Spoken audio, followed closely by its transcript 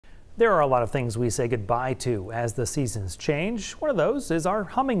There are a lot of things we say goodbye to as the seasons change. One of those is our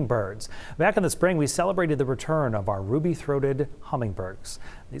hummingbirds. Back in the spring, we celebrated the return of our ruby-throated hummingbirds.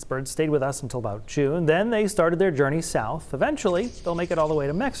 These birds stayed with us until about June. Then they started their journey south. Eventually, they'll make it all the way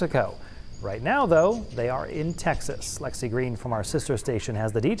to Mexico. Right now, though, they are in Texas. Lexi Green from our sister station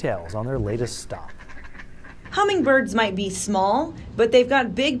has the details on their latest stop. Hummingbirds might be small, but they've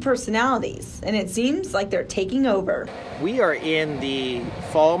got big personalities, and it seems like they're taking over. We are in the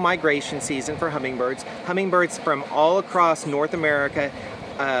fall migration season for hummingbirds. Hummingbirds from all across North America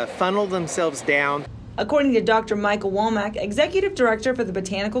funnel themselves down. According to Dr. Michael Womack, Executive Director for the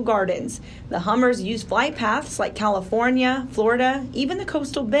Botanical Gardens, the hummers use flight paths like California, Florida, even the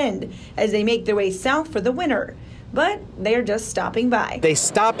coastal bend as they make their way south for the winter. But they're just stopping by. They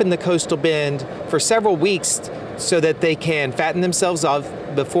stop in the coastal bend for several weeks so that they can fatten themselves off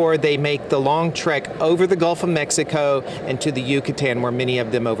before they make the long trek over the Gulf of Mexico and to the Yucatan, where many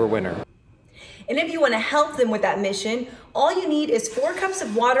of them overwinter. And if you want to help them with that mission, all you need is 4 cups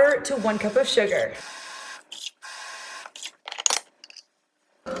of water to 1 cup of sugar.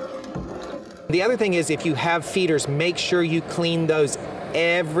 The other thing is, if you have feeders, make sure you clean those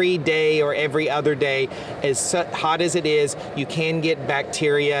every day or every other day. As hot as it is, you can get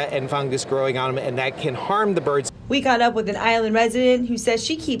bacteria and fungus growing on them, and that can harm the birds. We caught up with an island resident who says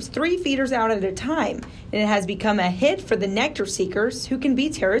she keeps 3 feeders out at a time, and it has become a hit for the nectar seekers who can be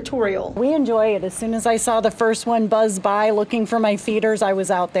territorial. We enjoy it. As soon as I saw the first one buzz by looking for my feeders, I was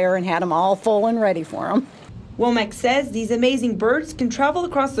out there and had them all full and ready for them. Womack says these amazing birds can travel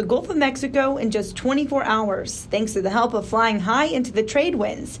across the Gulf of Mexico in just 24 hours, thanks to the help of flying high into the trade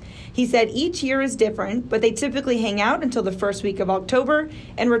winds. He said each year is different, but they typically hang out until the first week of October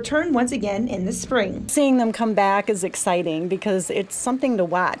and return once again in the spring. Seeing them come back is exciting because it's something to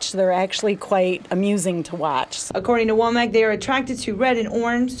watch. They're actually quite amusing to watch. According to Womack, they are attracted to red and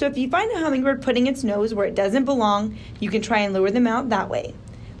orange, so if you find a hummingbird putting its nose where it doesn't belong, you can try and lure them out that way.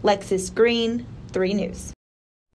 Lexi Green, 3 News.